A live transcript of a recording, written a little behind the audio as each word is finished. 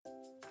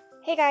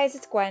Hey guys,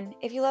 it's Gwen.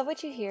 If you love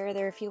what you hear,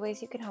 there are a few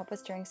ways you can help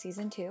us during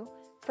Season 2.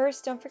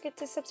 First, don't forget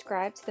to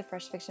subscribe to the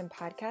Fresh Fiction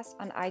Podcast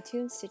on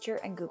iTunes, Stitcher,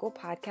 and Google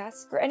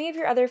Podcasts, or any of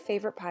your other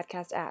favorite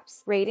podcast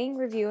apps. Rating,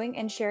 reviewing,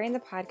 and sharing the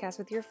podcast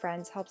with your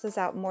friends helps us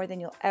out more than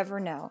you'll ever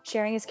know.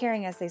 Sharing is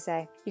caring, as they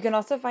say. You can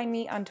also find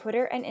me on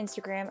Twitter and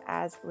Instagram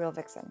as Real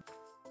Vixen.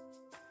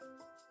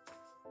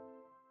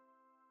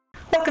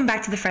 Welcome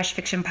back to the Fresh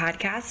Fiction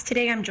Podcast.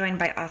 Today I'm joined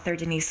by author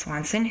Denise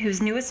Swanson,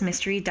 whose newest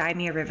mystery,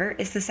 Daimia River,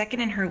 is the second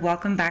in her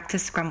Welcome Back to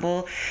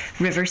Scumble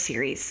River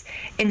series.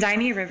 In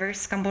Daimia River,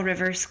 Scumble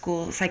River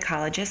school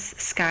psychologist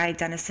Skye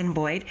Dennison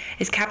Boyd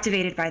is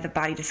captivated by the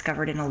body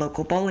discovered in a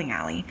local bowling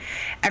alley.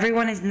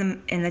 Everyone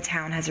in the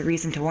town has a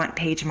reason to want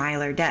Paige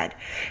Myler dead.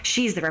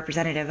 She's the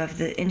representative of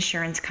the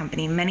insurance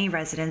company many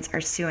residents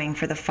are suing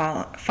for the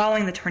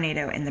following the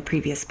tornado in the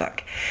previous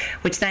book,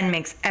 which then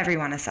makes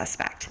everyone a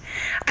suspect.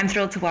 I'm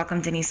thrilled to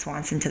welcome Denise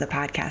Swanson to the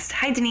podcast.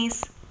 Hi,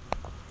 Denise.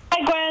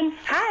 Hi, Gwen.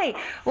 Hi.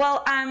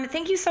 Well,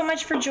 thank you so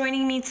much for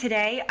joining me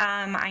today.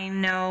 I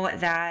know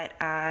that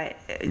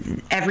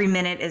every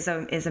minute is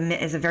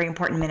a very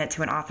important minute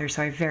to an author,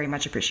 so I very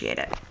much appreciate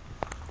it.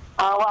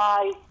 Oh,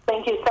 I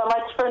thank you so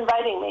much for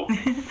inviting me.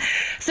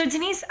 So,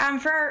 Denise,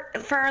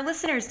 for our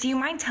listeners, do you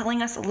mind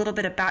telling us a little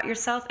bit about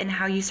yourself and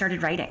how you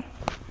started writing?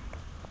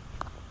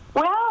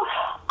 Well,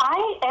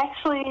 I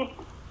actually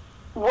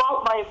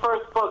wrote my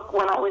first book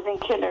when I was in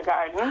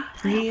kindergarten.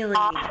 Really?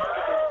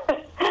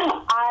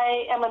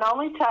 I am an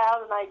only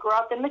child, and I grew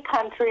up in the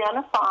country on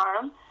a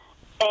farm,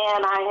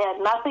 and I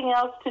had nothing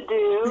else to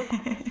do.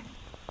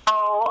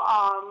 So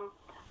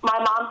my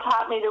mom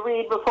taught me to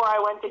read before I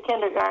went to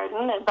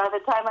kindergarten, and by the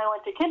time I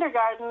went to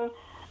kindergarten,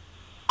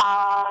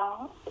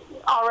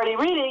 already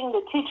reading,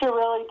 the teacher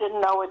really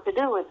didn't know what to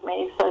do with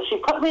me. So she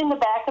put me in the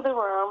back of the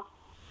room,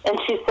 and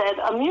she said,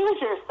 "Amuse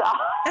yourself."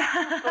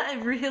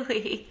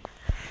 Really?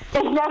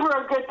 It's never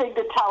a good thing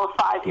to tell a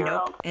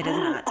 5-year-old. Nope, it is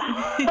not.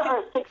 Or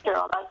a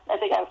 6-year-old. I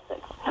think I was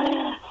 6.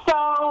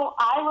 So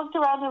I looked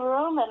around the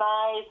room and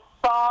I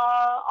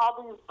saw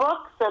all these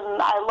books, and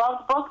I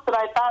loved books, and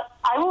I thought,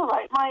 I will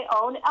write my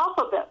own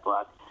alphabet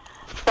book.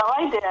 So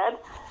I did.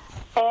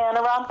 And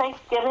around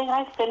Thanksgiving,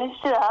 I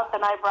finished it up,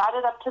 and I brought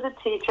it up to the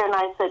teacher, and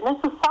I said,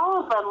 "Mrs.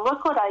 Sullivan,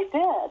 look what I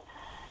did."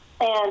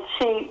 And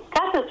she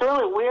got this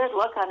really weird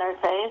look on her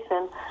face,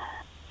 and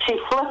she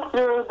flipped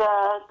through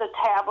the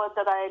tablet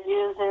that I had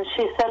used, and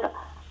she said,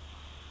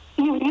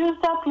 "You've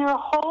used up your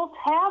whole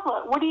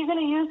tablet. What are you going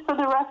to use for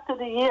the rest of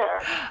the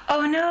year?"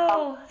 Oh,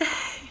 no.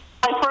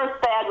 My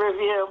first bad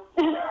review.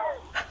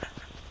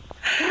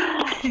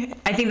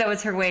 I think that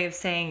was her way of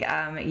saying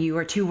you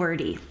were too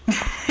wordy.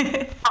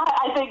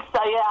 I think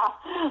so, yeah.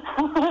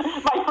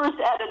 My first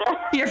editor.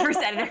 Your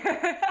first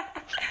editor.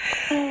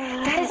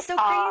 That is so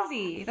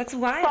crazy. That's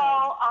wild.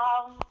 So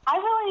I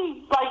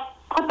really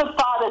put the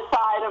thought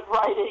aside of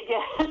writing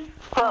it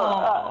for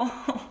a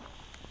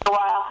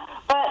while.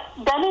 But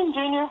then in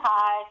junior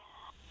high,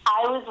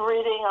 I was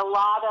reading a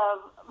lot of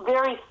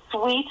very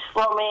sweet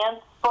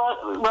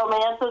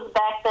romances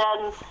back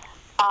then.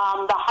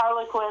 The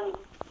Harlequins,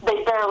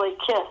 they barely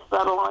kissed,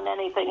 let alone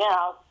anything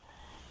else.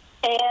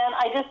 And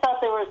I just thought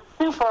they were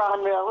super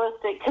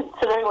unrealistic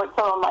considering what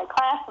some of my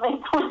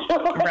classmates were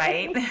doing.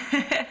 Right.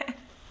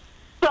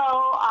 So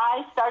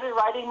I started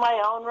writing my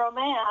own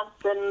romance,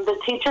 and the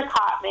teacher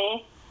caught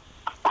me,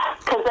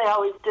 because they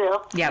always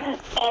do. Yep.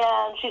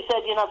 And she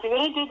said, if you're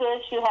going to do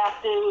this, you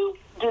have to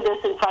do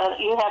this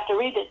you have to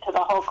read it to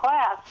the whole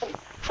class. And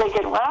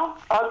thinking, well,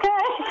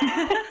 okay.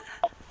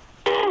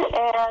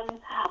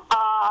 And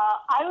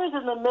I was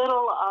in the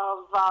middle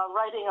of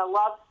writing a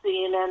love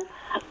scene, and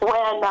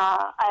when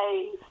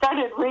I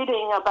started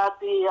reading about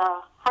the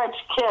French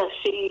kiss,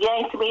 she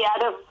yanked me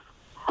out of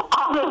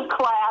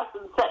class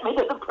and sent me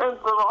to the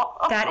principal.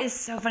 That is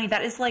so funny.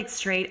 That is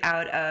straight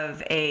out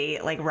of a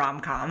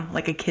rom-com,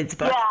 like a kid's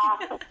book.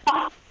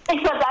 Yeah.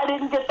 Except I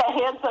didn't get the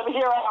handsome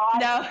hero.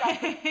 No.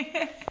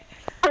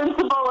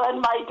 Principal and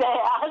my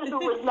dad, who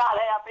was not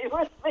happy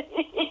with me.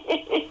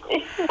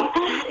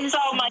 So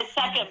my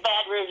second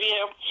bad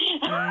review.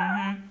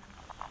 Mm-hmm.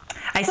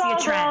 I see a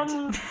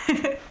trend.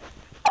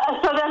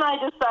 So then I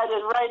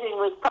decided writing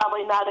was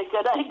probably not a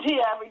good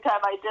idea. Every time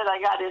I did, I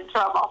got in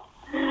trouble.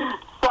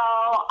 So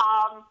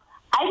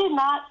I did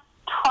not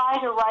try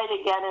to write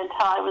again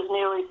until I was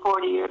nearly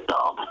 40 years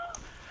old.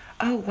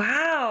 Oh,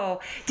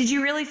 wow. Did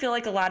you really feel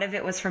like a lot of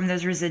it was from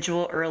those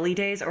residual early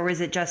days, or was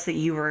it just that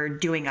you were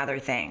doing other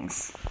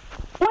things?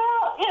 Well,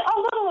 a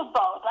little of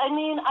both. I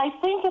mean, I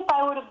think if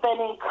I would have been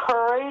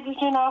encouraged,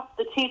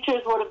 the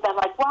teachers would have been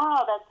like,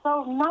 "Wow, that's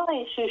so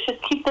nice. You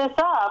should keep this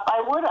up."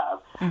 I would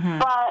have. Mm-hmm.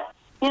 But,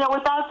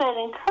 without that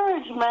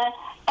encouragement,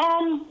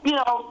 and,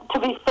 to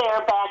be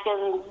fair, back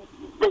in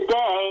the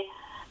day,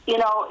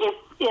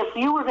 if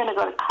you were going to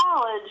go to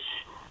college,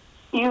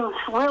 you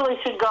really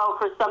should go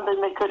for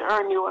something that could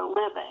earn you a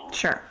living.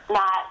 Sure.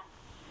 Not,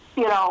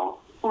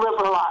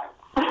 liberal arts.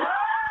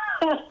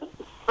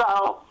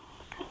 So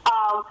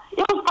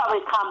it was probably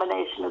a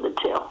combination of the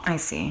two. I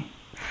see.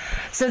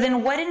 So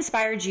then what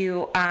inspired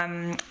you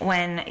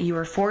when you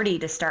were 40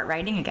 to start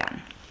writing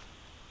again?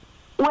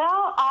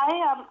 Well,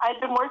 I've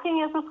been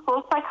working as a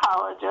school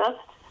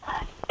psychologist,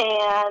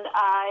 and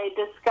I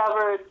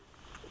discovered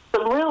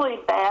some really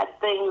bad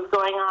things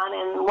going on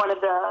in one of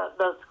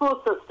the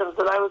school systems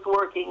that I was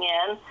working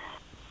in,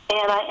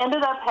 and I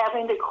ended up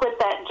having to quit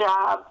that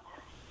job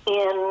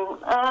in,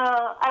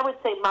 I would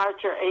say,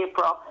 March or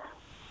April.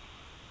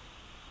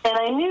 And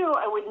I knew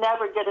I would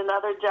never get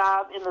another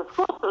job in the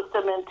school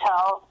system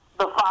until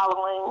the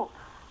following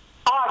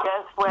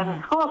August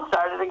when school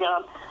started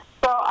again.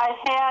 So I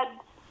had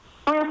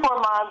 3 or 4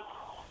 months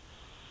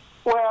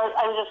where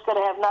I was just going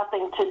to have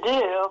nothing to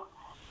do.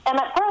 And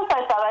at first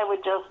I thought I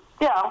would just,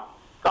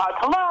 go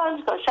out to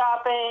lunch, go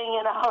shopping,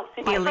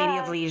 see my Be a lady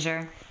friends. of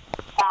leisure.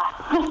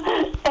 Yeah.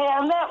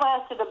 And that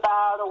lasted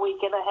about a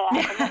week and a half,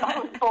 and then I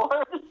was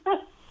bored.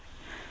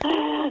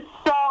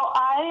 So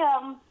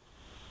I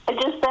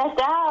just sat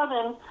down,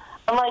 and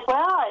I'm like, well,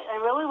 I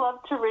really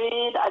love to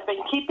read. I've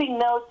been keeping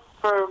notes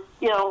for,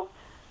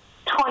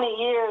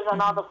 20 years on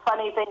all the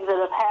funny things that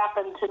have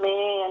happened to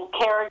me and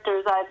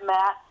characters I've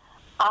met.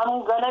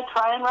 I'm going to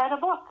try and write a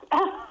book.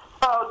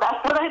 So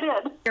that's what I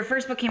did. Your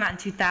first book came out in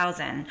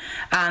 2000.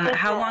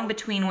 How long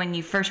between when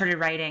you first started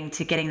writing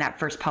to getting that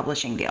first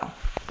publishing deal?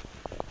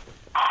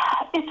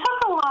 It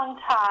took a long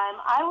time.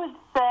 I would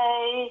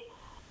say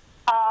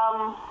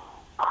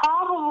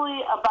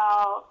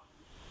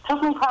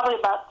took me probably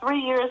about 3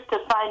 years to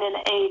find an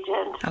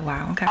agent. Oh,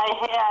 wow. Okay. I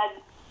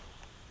had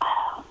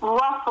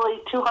roughly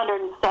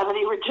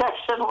 270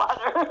 rejection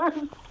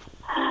letters.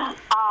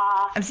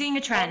 I'm seeing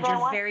a trend.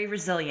 You're very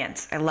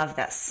resilient. I love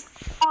this.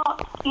 I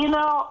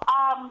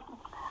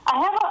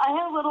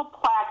have a little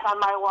plaque on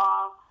my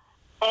wall,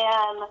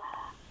 and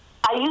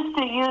I used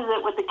to use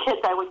it with the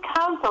kids I would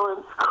counsel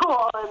in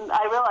school, and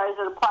I realized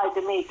it applied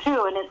to me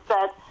too, and it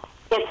said,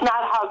 it's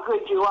not how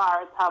good you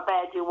are, it's how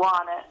bad you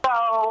want it.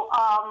 So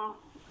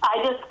I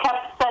just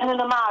kept sending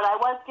them out. I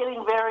was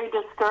getting very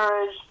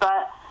discouraged,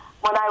 but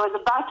when I was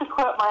about to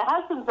quit, my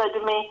husband said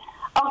to me,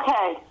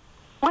 okay,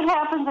 what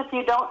happens if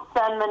you don't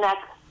send the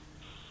next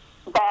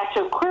batch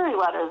of query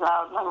letters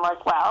out? And I'm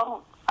like,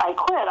 well, I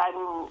quit.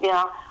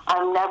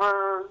 I'm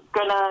never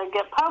going to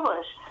get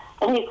published.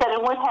 And he said,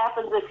 and what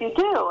happens if you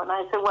do? And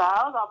I said,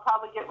 well, I'll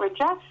probably get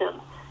rejection.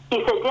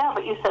 He said, yeah,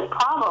 but you said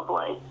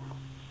probably.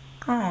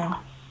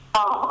 Oh.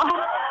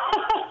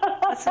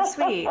 That's so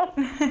sweet.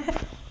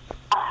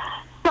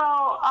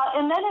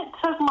 And then it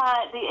took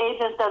the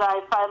agent that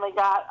I finally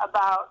got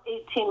about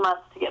 18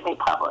 months to get me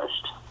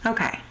published.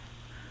 Okay.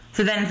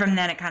 So then from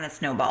then it kind of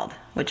snowballed,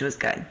 which was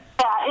good.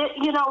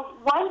 Yeah,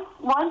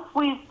 once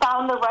we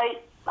found the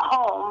right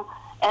home,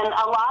 and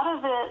a lot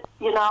of it,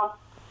 you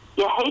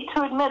hate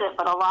to admit it,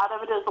 but a lot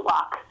of it is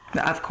luck.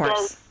 Of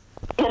course.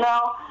 And,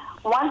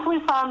 once we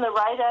found the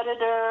right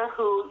editor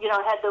who,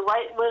 had the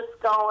right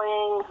list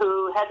going,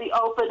 who had the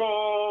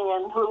opening,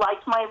 and who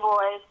liked my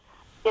voice,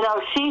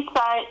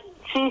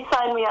 she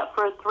signed me up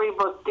for a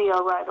 3-book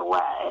deal right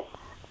away.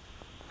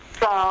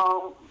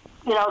 So,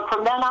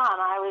 from then on,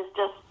 I was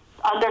just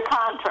under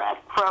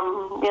contract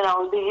from,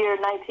 the year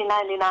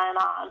 1999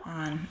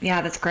 on.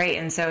 Yeah, that's great.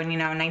 And so,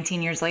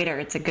 19 years later,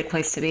 it's a good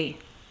place to be.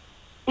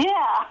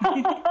 Yeah.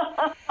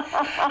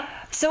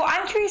 So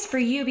I'm curious for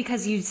you,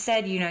 because you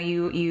said, you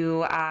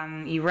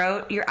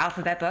wrote your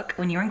alphabet book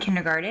when you were in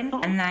kindergarten,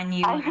 and then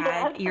you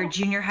had your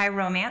junior high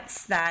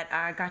romance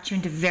that got you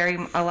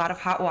into a lot of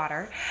hot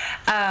water.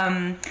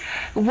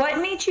 What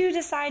made you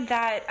decide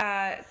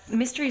that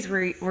mysteries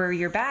were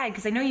your bag?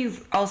 Because I know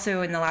you've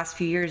also, in the last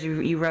few years,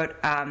 you wrote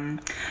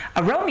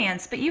a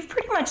romance, but you've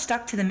pretty much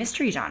stuck to the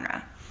mystery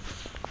genre.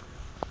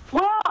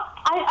 Well,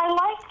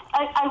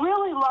 I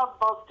really love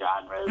both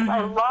genres. Mm-hmm.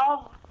 I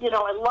love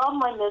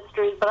my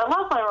mysteries, but I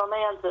love my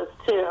romances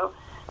too.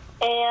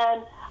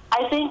 And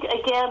I think,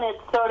 again,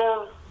 it's sort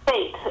of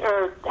fate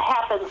or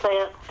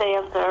happenstance,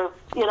 or,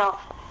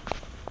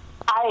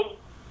 I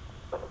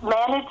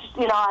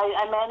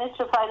managed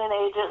to find an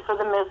agent for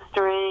the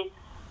mystery.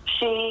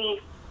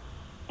 She,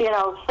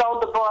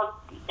 sold the book,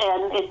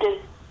 and it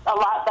did a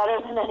lot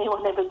better than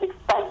anyone was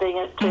expecting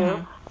it to.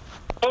 Mm-hmm.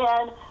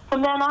 And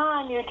from then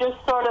on, you're just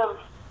sort of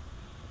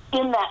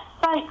in that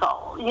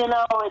cycle.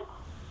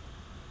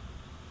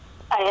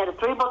 I had a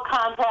 3-book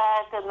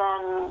contract, and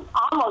then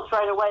almost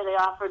right away they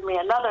offered me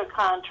another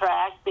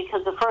contract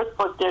because the first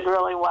book did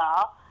really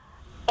well.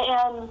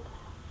 And,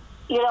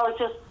 it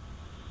just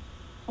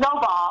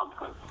snowballed.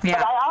 Yeah.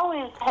 But I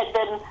always had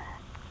been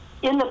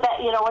in the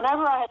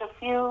whenever I had a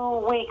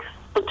few weeks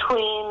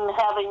between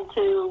having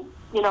to,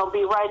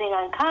 be writing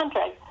on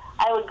contracts,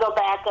 I would go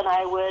back and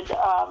I would,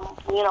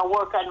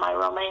 work on my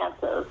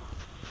romances.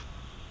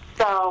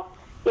 So,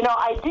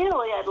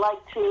 ideally I'd like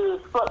to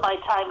split my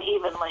time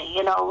evenly,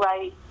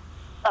 write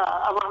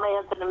a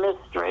romance and a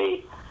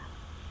mystery,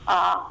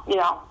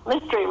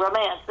 mystery,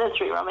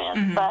 romance.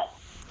 Mm-hmm. But,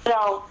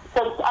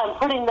 since I'm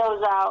putting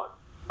those out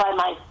by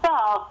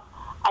myself,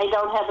 I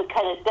don't have the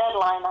kind of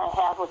deadline I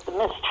have with the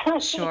mystery.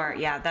 Sure,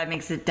 yeah, that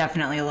makes it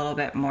definitely a little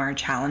bit more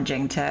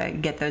challenging to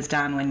get those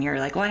done when you're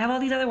like, well, I have all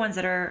these other ones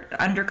that are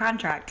under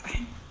contract.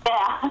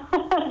 Yeah,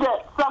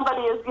 that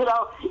somebody is,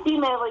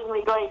 emailing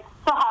me going,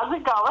 so how's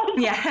it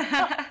going?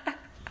 Yeah.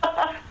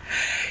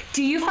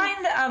 Do you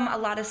find a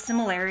lot of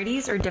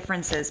similarities or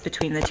differences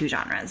between the two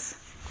genres?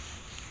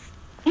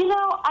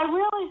 I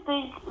really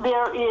think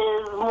there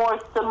is more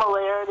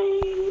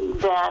similarity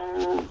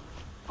than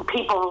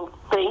people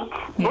think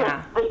with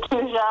the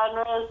two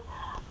genres.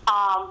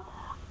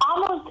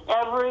 Almost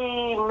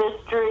every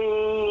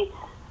mystery,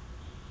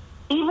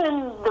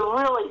 even the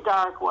really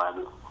dark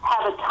ones,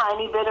 have a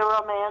tiny bit of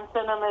romance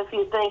in them if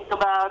you think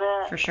about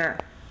it. For sure.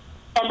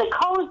 And the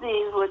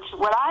cozies, which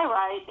what I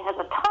write,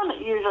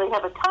 usually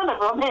have a ton of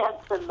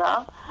romance in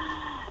them.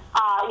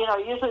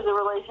 Usually the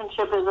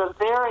relationship is a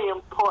very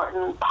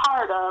important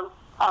part of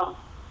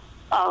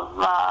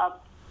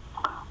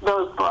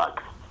those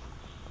books.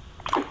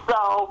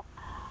 So,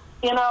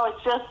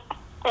 it's just,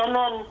 and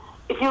then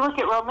if you look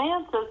at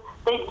romances,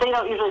 they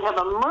don't usually have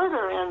a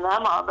murder in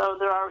them, although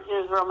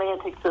is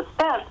romantic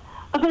suspense,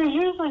 but there's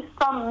usually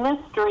some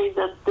mystery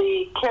that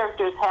the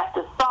characters have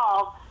to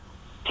solve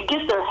to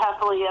get their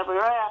happily ever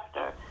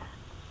after.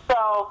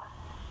 So,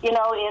 in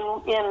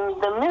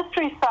the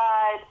mystery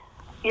side,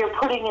 you're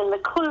putting in the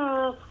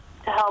clues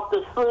to help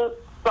the sleuth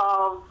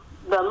solve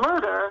the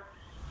murder,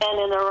 and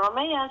in a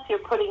romance, you're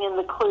putting in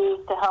the clues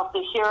to help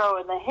the hero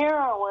and the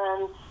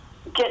heroine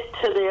get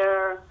to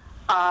their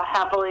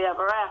happily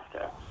ever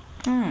after.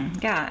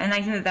 Yeah, and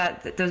I think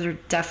that those are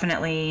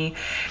definitely,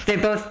 they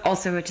both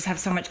also just have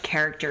so much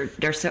character.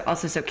 They're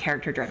also so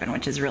character driven,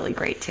 which is really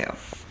great too.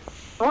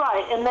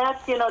 Right, and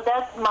that's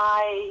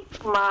my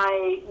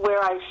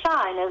where I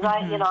shine is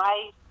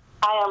I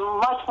am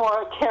much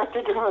more a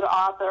character driven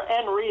author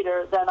and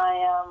reader than I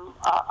am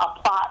a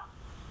plot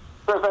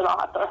driven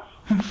author.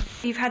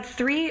 You've had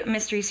 3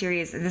 mystery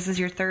series. This is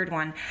your 3rd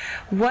one.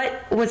 What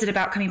was it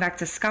about coming back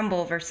to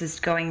Scumble versus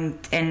going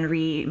and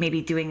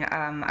maybe doing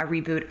a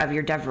reboot of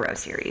your Devereaux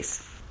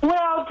series?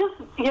 Well, just,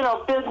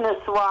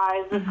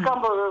 business-wise, the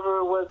Scumble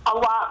River was a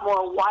lot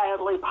more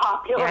wildly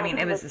popular. Yeah,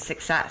 it was a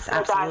success,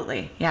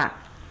 absolutely, yeah.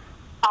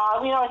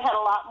 It had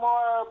a lot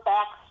more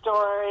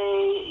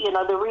backstory.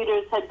 The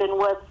readers had been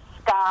with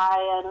Sky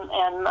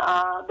and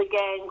the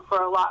gang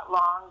for a lot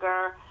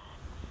longer.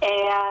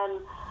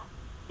 And,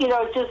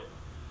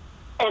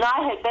 and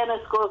I had been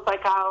a school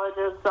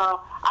psychologist,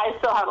 so I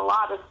still had a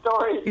lot of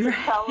stories to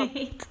tell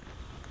that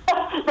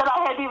I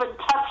hadn't even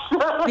touched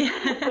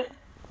the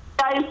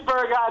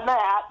iceberg on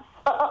that.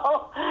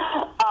 So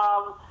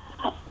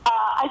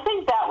I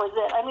think that was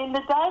it.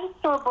 The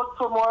dinosaur books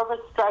were more of a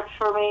stretch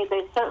for me.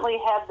 They certainly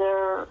had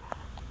their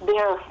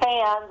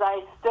fans.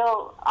 I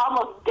still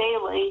almost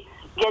daily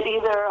get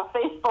either a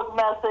Facebook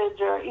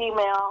message or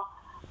email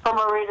from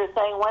a reader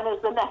saying, when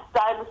is the next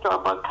dinosaur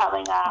book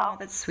coming out? Oh,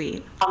 that's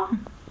sweet.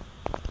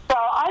 So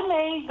I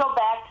may go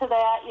back to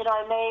that.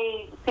 I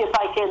may see if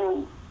I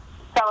can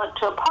sell it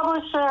to a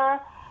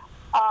publisher,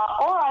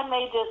 or I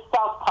may just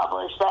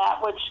self-publish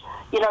that, which,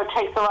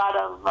 takes a lot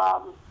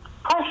of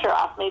pressure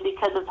off me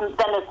because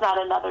then it's not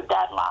another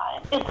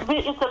deadline.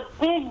 It's a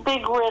big,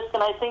 big risk,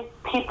 and I think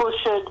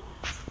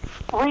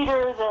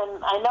readers,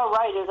 and I know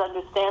writers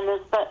understand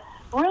this, but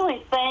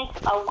really thank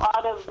a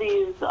lot of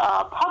these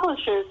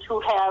publishers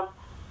who have,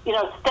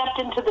 stepped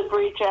into the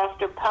breach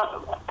after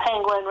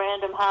Penguin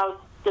Random House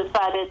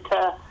decided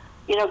to,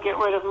 get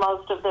rid of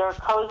most of their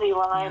cozy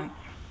line,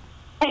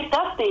 picked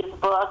up these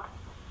books,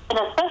 and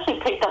especially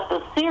picked up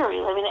the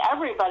series.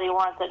 Everybody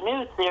wants a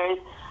new series.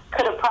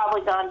 Could have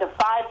probably gone to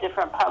 5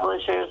 different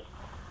publishers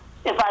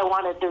if I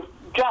wanted to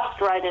just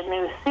write a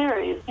new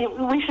series.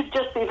 We should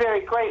just be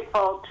very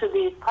grateful to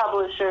these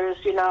publishers,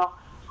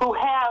 who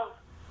have,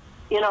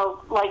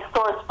 like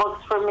Source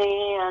Books for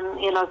me and,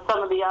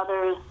 some of the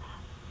others.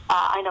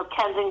 I know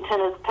Kensington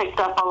has picked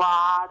up a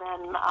lot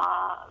and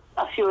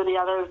a few of the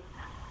others.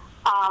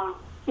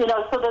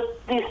 So that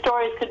these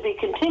stories could be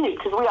continued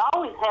because we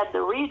always had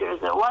the readers.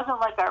 It wasn't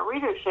like our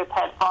readership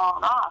had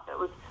fallen off. It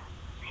was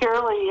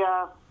purely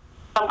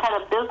some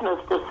kind of business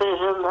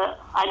decision that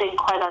I didn't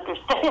quite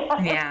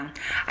understand. Yeah.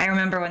 I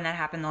remember when that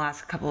happened the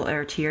last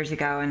 2 years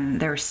ago, and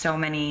there were so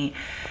many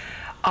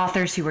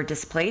authors who were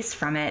displaced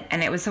from it,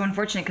 and it was so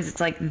unfortunate because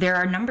it's like there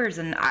are numbers,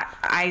 and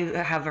I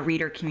have a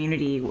reader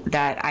community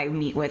that I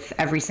meet with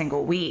every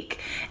single week,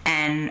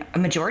 and a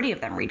majority of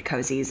them read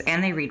cozies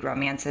and they read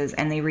romances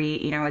and they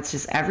read, it's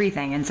just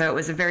everything. And so it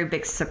was a very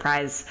big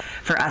surprise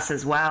for us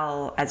as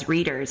well as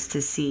readers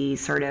to see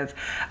sort of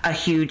a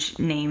huge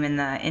name in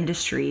the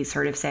industry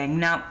sort of saying,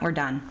 no, we're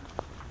done.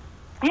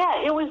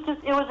 Yeah, it was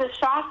a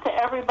shock to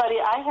everybody.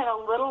 I had a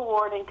little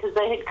warning because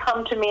they had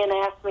come to me and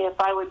asked me if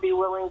I would be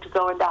willing to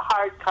go into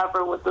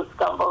hardcover with the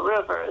Scumble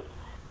Rivers,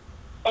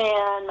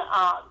 and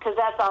because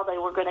that's all they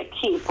were going to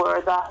keep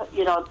were the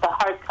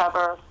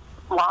hardcover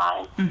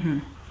line. Mm-hmm.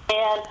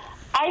 And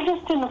I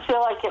just didn't feel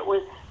like it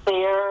was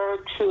fair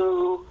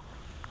to,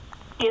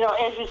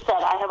 as you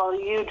said, I have a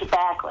huge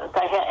backlist.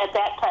 At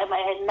that time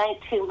I had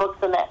 19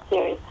 books in that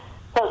series.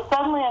 So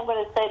suddenly I'm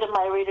going to say to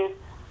my readers,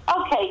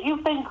 okay,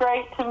 you've been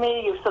great to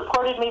me. You've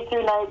supported me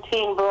through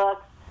 19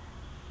 books.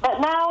 But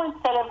now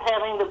instead of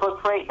having the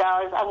book for $8,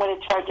 I'm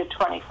going to charge you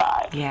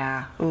 $25.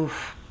 Yeah.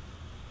 Oof.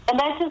 And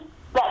that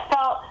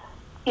felt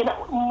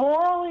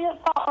morally it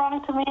felt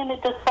wrong to me, and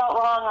it just felt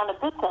wrong on a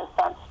business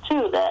sense,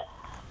 too, that,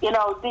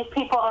 these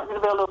people aren't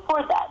going to be able to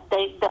afford that.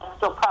 They'll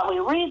still probably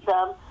read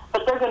them,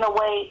 but they're going to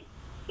wait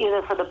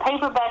either for the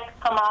paperback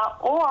to come out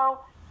or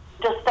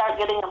just start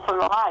getting them from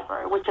the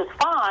library, which is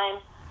fine,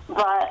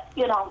 but,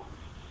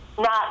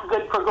 not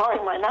good for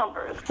growing my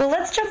numbers. Well,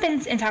 let's jump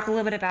in and talk a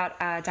little bit about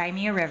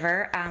Daimia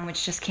River,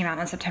 which just came out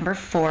on September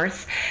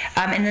 4th.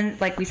 And then,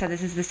 like we said,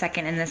 this is the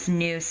second in this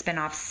new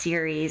spin-off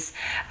series.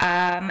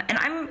 And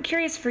I'm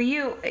curious for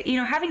you,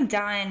 having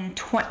done,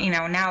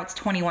 now it's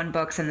 21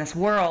 books in this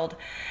world,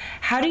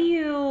 how do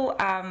you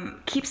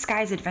keep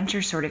Sky's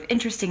adventure sort of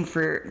interesting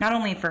for, not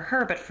only for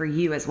her, but for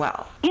you as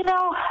well?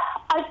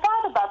 I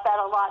thought about that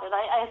a lot, and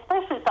I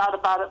especially thought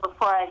about it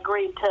before I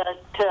agreed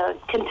to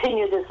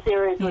continue this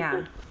series.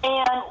 Yeah.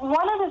 And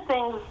one of the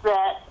things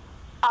that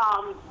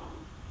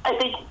I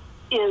think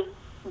is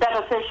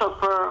beneficial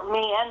for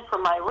me and for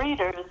my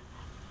readers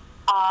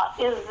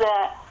is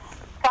that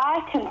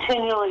Sky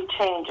continually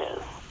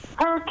changes.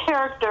 Her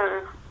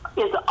character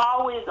is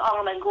always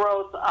on a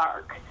growth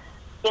arc.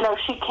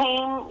 She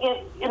came,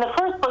 in the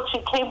first book,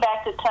 she came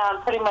back to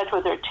town pretty much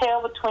with her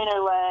tail between her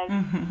legs,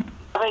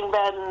 having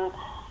been,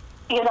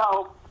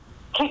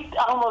 kicked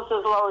almost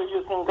as low as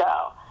you can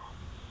go.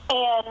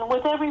 And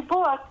with every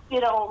book,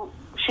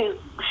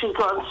 she's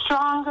grown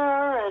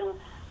stronger, and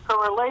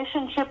her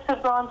relationships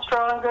have grown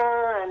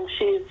stronger, and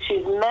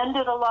she's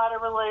mended a lot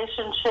of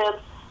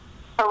relationships.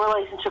 Her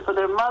relationship with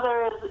her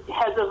mother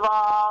has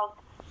evolved.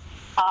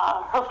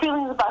 Her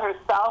feelings about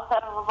herself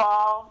have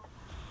evolved.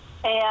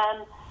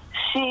 And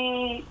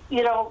she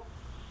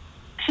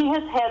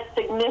has had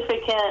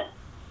significant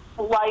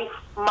life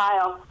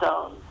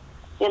milestones.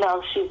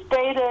 She's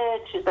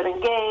dated, she's been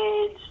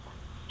engaged,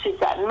 she's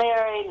gotten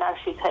married, now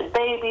she's had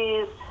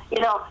babies.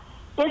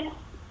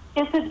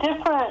 It's a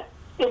different,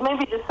 it may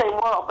be the same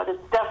world, but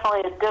it's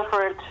definitely a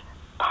different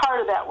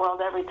part of that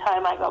world every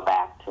time I go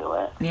back to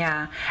it.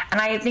 Yeah, and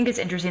I think it's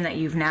interesting that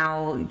you've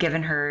now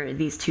given her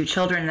these two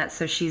children,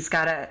 so she's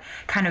got to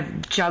kind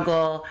of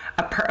juggle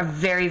a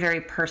very,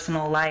 very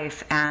personal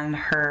life and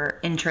her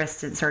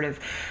interest in sort of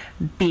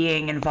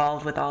being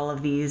involved with all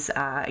of these.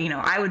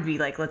 I would be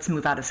like, let's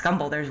move out of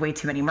Scumble. There's way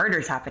too many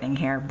murders happening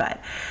here.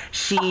 But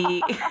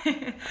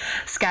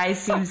Sky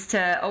seems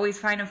to always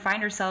find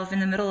herself in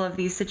the middle of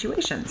these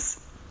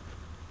situations.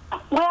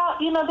 Well,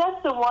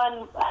 that's the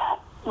one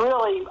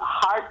really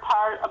hard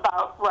part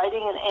about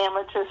writing an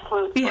amateur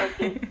sleuth book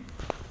is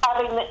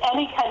having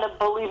any kind of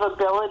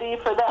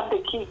believability for them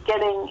to keep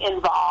getting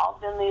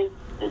involved in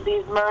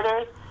these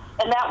murders.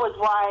 And that was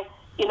why,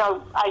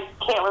 I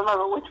can't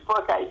remember which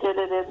book I did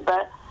it in,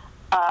 but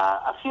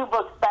a few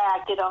books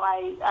back,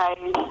 I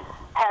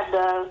had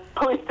the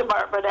police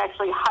department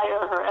actually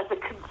hire her as a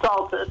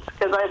consultant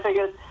because I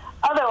figured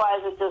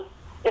otherwise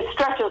it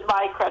stretches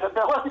my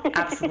credibility.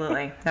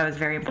 Absolutely. That was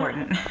very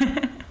important.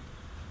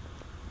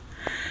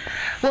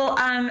 Well,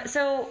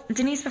 so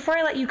Denise, before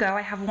I let you go,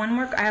 I have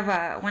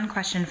one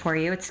question for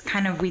you. It's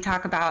kind of, we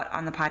talk about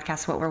on the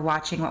podcast what we're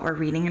watching, what we're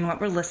reading, and what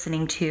we're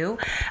listening to,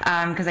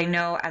 because I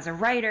know as a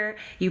writer,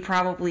 you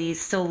probably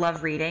still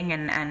love reading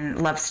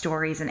and love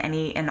stories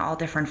in all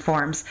different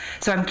forms.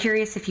 So I'm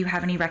curious if you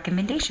have any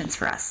recommendations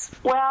for us.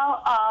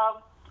 Well,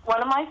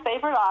 one of my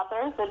favorite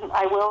authors, and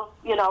I will,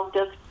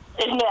 just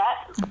admit,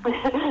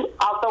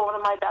 also one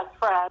of my best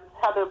friends,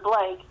 Heather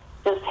Blake,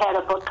 just had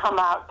a book come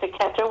out, To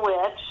Catch a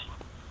Witch.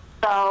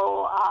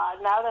 So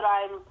now that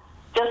I'm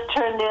just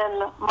turned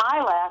in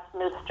my last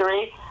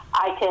mystery,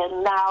 I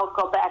can now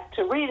go back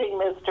to reading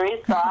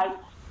mysteries. So I've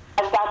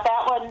got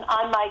that one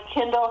on my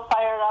Kindle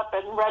fired up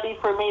and ready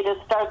for me to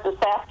start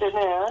this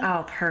afternoon.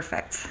 Oh,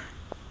 perfect.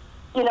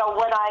 When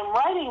I'm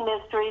writing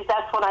mysteries,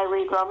 that's when I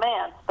read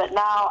romance. But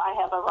now I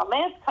have a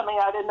romance coming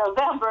out in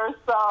November,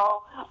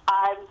 so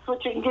I'm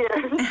switching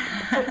gears.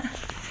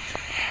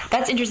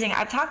 That's interesting.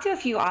 I've talked to a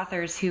few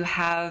authors who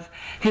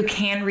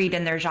can read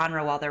in their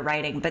genre while they're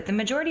writing, but the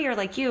majority are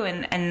like you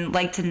and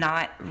like to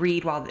not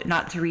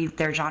to read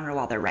their genre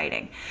while they're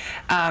writing.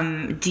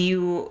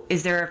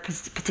 Is there a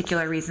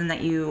particular reason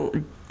that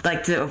you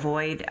like to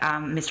avoid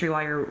mystery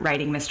while you're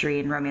writing mystery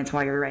and romance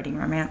while you're writing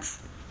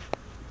romance?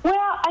 Well,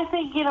 I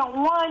think,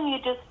 one, you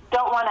just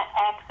don't want to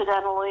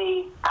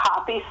accidentally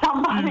copy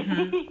somebody.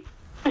 Mm-hmm.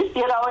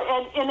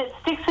 And it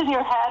sticks in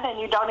your head and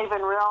you don't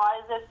even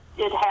realize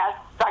it has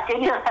stuck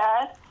in your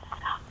head.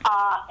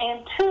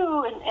 And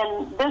two,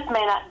 and this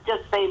may not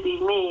just be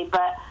me,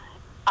 but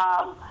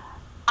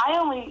I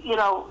only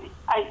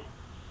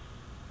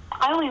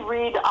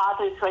read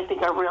authors who I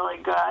think are really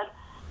good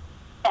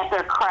at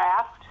their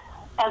craft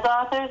as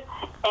authors.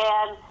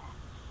 And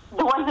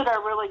the ones that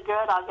are really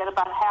good, I'll get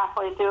about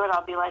halfway through and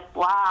I'll be like,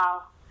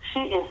 wow, she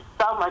is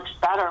so much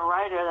better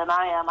writer than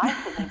I am. I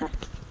shouldn't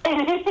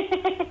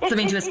even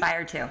something to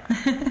aspire to.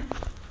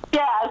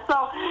 Yeah,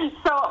 so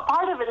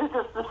part of it is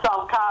just the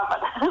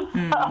self-confidence.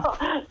 So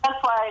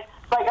that's why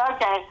it's like,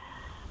 okay,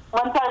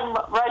 once I'm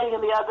writing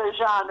in the other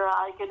genre,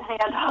 I can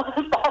handle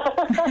it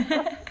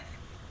better.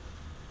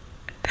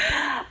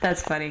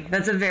 That's funny. It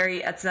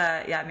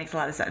makes a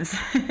lot of sense.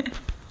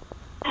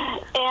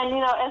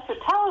 And, as for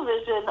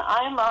television,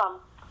 I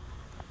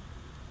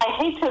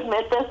hate to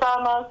admit this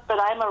almost, but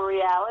I'm a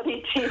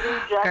reality TV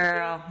junkie.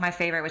 Girl, my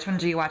favorite. Which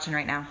ones are you watching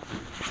right now?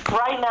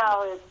 Right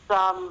now it's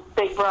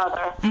Big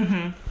Brother,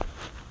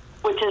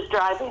 which is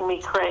driving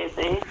me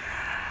crazy.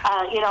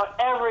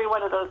 Every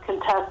one of those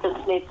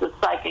contestants needs a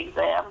psych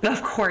exam.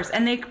 Of course.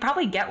 And they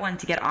probably get one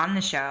to get on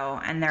the show,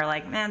 and they're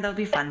like, man, that'll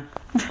be fun.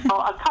 A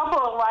couple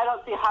of them, I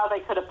don't see how they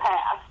could have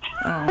passed.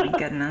 Oh, my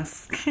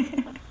goodness.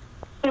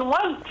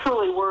 One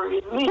truly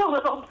worries me a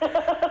little bit.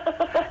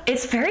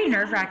 It's very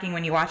nerve-wracking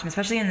when you watch them,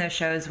 especially in those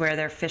shows where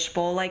they're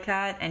fishbowl like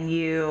that, and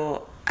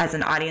you, as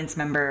an audience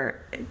member,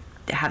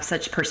 have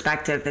such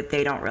perspective that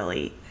they don't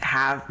really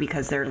have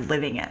because they're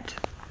living it.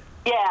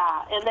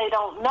 Yeah, and they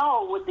don't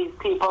know what these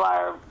people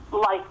are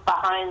like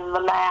behind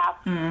the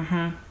mask.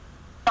 Mm-hmm.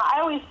 I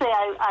always say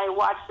I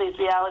watch these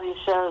reality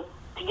shows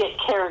to get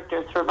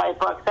characters for my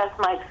books. That's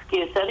my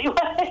excuse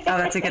anyway. Oh,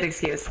 that's a good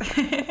excuse.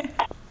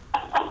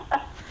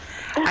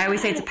 I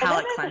always say it's a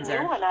palate cleanser.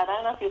 A new one. I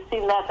don't know if you've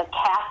seen that, The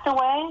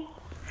Castaway.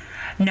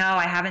 No,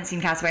 I haven't seen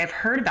Castaway. I've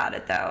heard about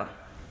it, though.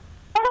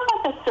 What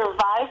about The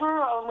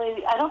Survivor?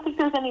 Only I don't think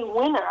there's any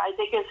winner. I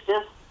think it's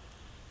just,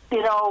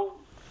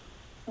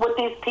 what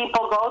these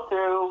people go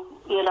through,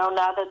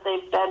 now that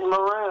they've been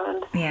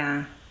marooned.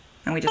 Yeah,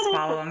 and we just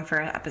follow them for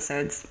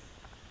episodes.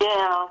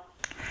 Yeah.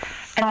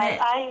 And then,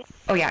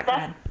 go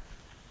ahead.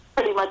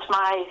 Pretty much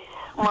my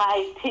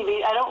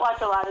TV. I don't watch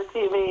a lot of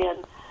TV,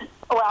 and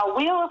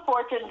Wheel of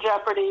Fortune,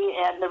 Jeopardy,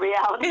 and the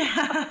reality.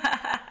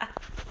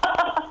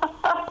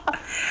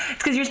 It's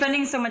because you're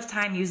spending so much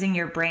time using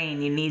your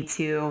brain. You need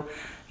to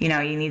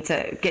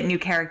get new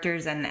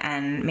characters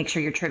and make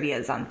sure your trivia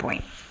is on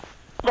point.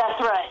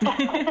 That's right.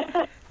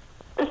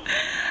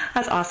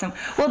 That's awesome.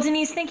 Well,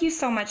 Denise, thank you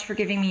so much for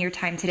giving me your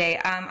time today.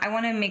 I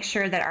want to make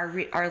sure that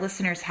our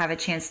listeners have a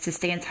chance to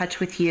stay in touch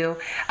with you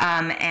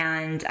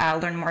and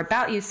learn more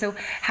about you. So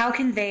how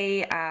can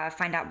they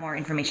find out more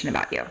information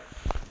about you?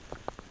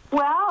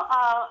 Well,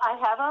 I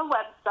have a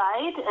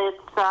website.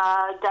 It's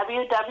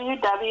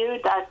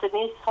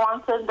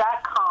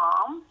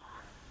www.deniseswanson.com.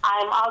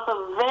 I'm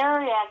also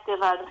very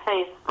active on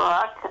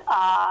Facebook.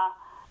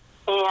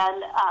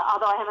 And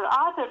although I have an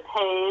author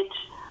page,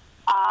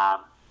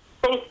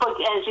 Facebook,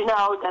 as you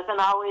know,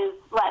 doesn't always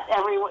let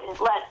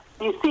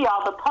you see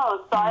all the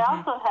posts. So I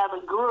also have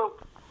a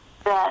group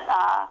that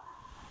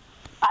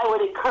I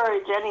would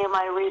encourage any of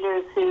my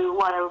readers who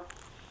want to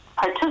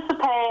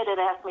participate and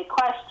ask me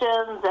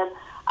questions. And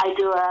I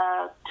do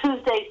a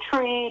Tuesday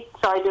treat,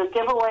 so I do a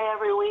giveaway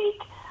every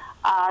week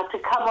to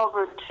come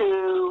over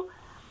to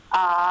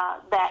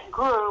that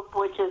group,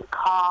 which is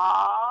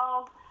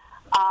called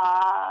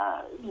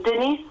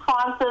Denise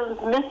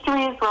Swanson's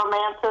Mysteries,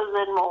 Romances,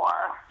 and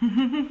More.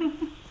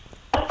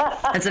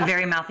 That's a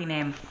very mouthy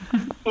name.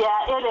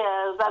 Yeah, it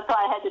is. That's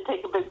why I had to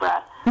take a big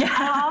breath.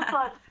 I'm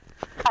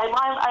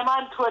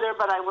on Twitter,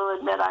 but I will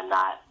admit I'm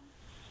not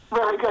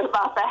really good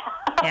about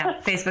that. Yeah,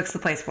 Facebook's the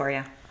place for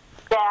you.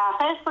 Yeah,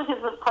 Facebook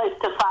is the place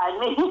to find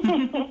me.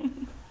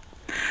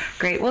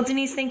 Great. Well,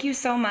 Denise, thank you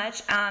so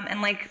much.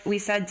 And like we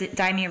said,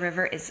 Dye Me a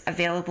River is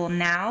available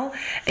now.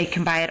 You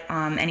can buy it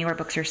anywhere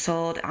books are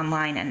sold,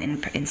 online and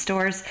in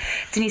stores.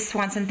 Denise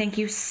Swanson, thank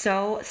you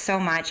so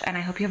much, and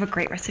I hope you have a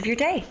great rest of your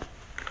day.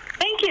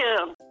 Thank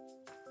you.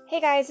 Hey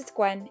guys, it's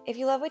Gwen. If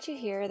you love what you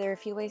hear, there are a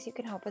few ways you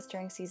can help us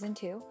during Season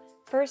 2.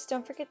 First,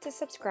 don't forget to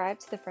subscribe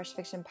to the Fresh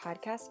Fiction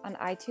Podcast on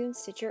iTunes,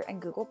 Stitcher,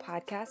 and Google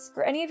Podcasts,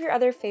 or any of your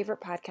other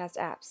favorite podcast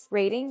apps.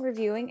 Rating,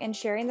 reviewing, and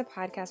sharing the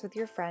podcast with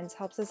your friends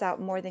helps us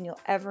out more than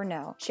you'll ever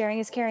know. Sharing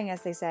is caring,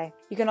 as they say.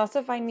 You can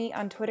also find me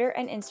on Twitter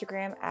and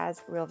Instagram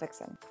as Real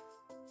Vixen.